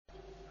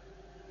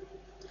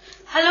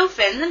Hello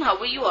friends, and how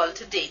are you all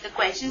today? The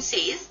question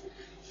says,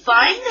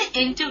 find the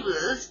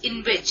intervals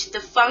in which the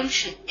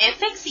function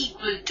fx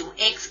equal to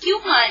x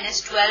cubed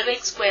minus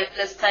 12x squared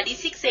plus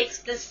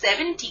 36x plus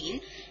 17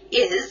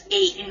 is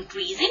A.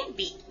 increasing,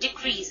 B.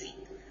 decreasing.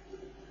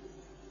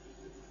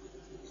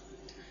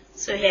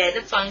 So here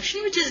the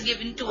function which is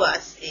given to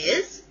us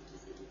is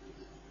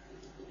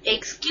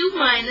x cubed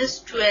minus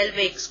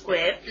 12x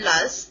squared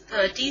plus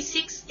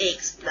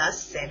 36x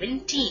plus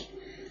 17.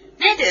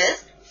 Let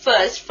us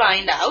first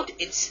find out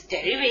its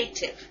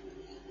derivative.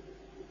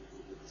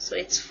 So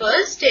its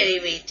first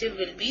derivative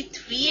will be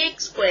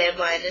 3x squared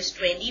minus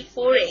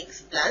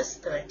 24x plus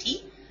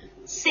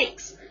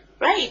 36.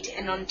 Right?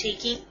 And on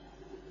taking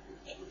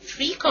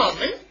 3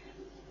 common,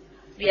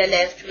 we are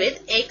left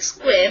with x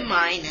squared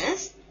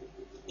minus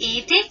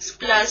 8x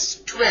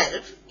plus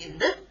 12 in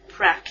the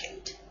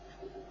bracket.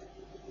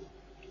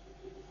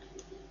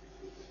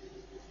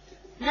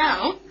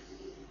 Now,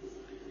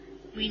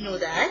 we know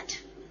that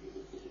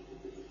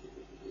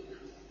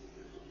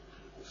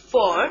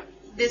for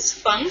this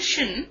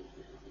function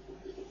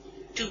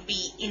to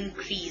be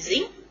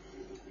increasing,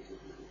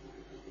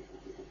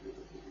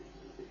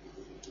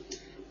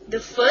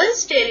 the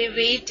first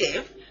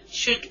derivative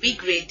should be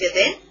greater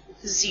than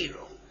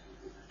 0.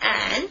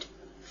 And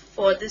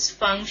for this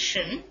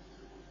function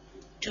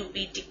to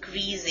be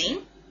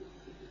decreasing,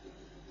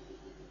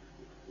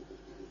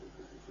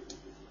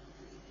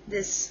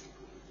 this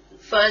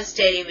first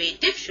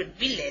derivative should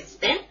be less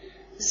than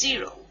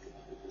 0.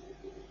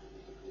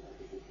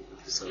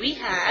 So we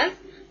have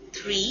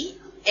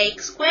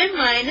 3x squared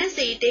minus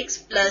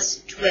 8x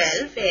plus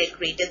 12 here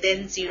greater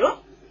than 0.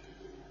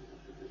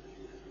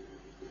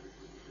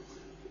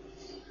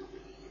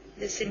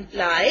 This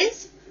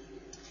implies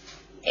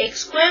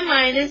x squared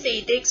minus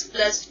 8x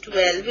plus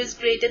 12 is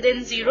greater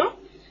than 0.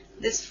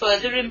 This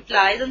further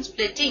implies on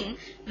splitting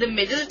the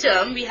middle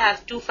term we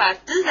have two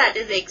factors, that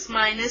is x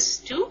minus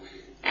 2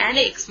 and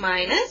x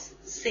minus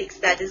 6,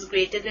 that is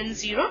greater than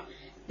 0.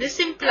 This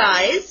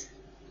implies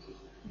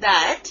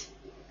that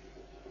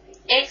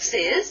x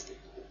is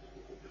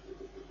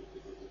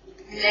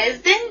less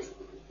than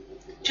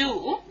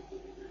 2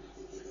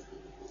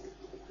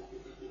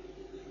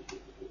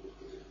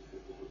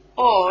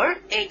 or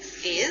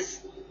x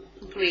is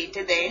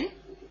greater than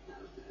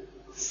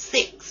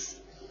 6.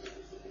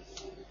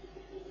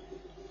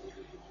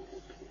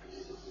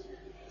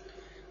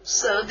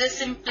 So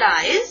this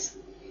implies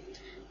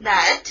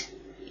that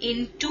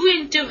in two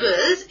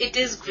intervals it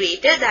is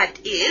greater,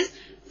 that is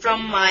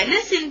from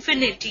minus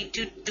infinity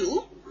to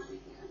 2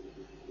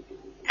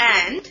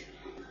 and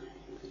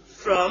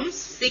from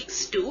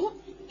 6 to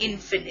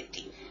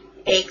infinity.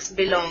 X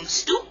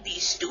belongs to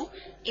these two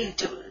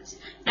intervals.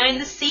 Now in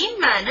the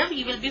same manner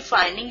we will be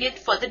finding it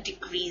for the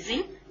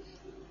decreasing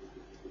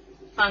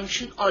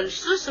function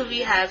also. So we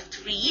have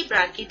 3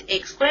 bracket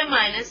x squared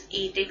minus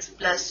 8x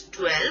plus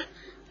 12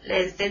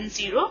 less than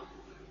 0.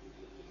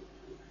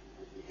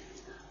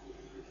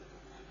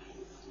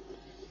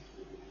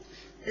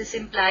 This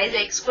implies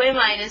x squared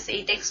minus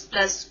 8x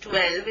plus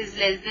 12 is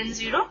less than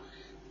 0.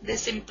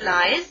 This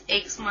implies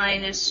x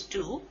minus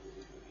 2,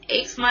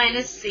 x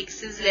minus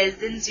 6 is less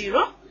than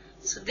 0.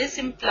 So this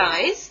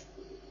implies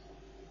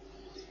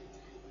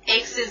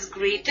x is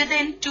greater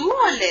than 2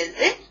 or less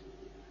than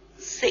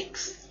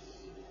 6.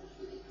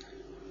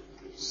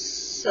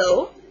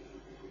 So,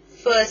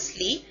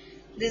 firstly,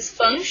 this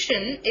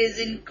function is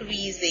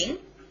increasing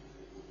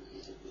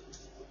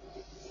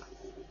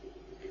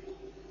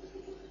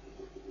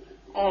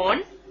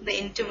on the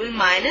interval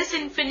minus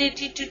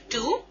infinity to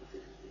 2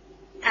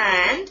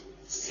 and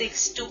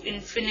 6 to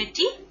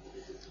infinity,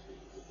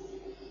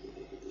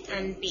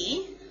 and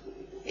B,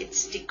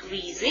 it's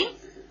decreasing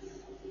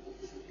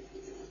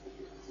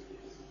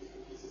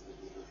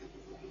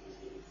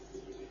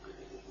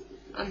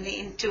on the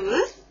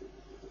interval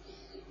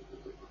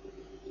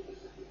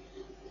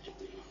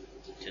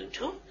 2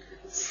 to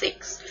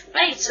 6.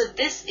 Right, so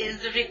this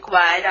is the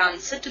required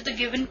answer to the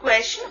given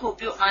question.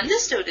 Hope you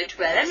understood it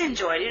well and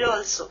enjoyed it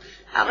also.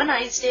 Have a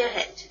nice day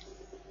ahead.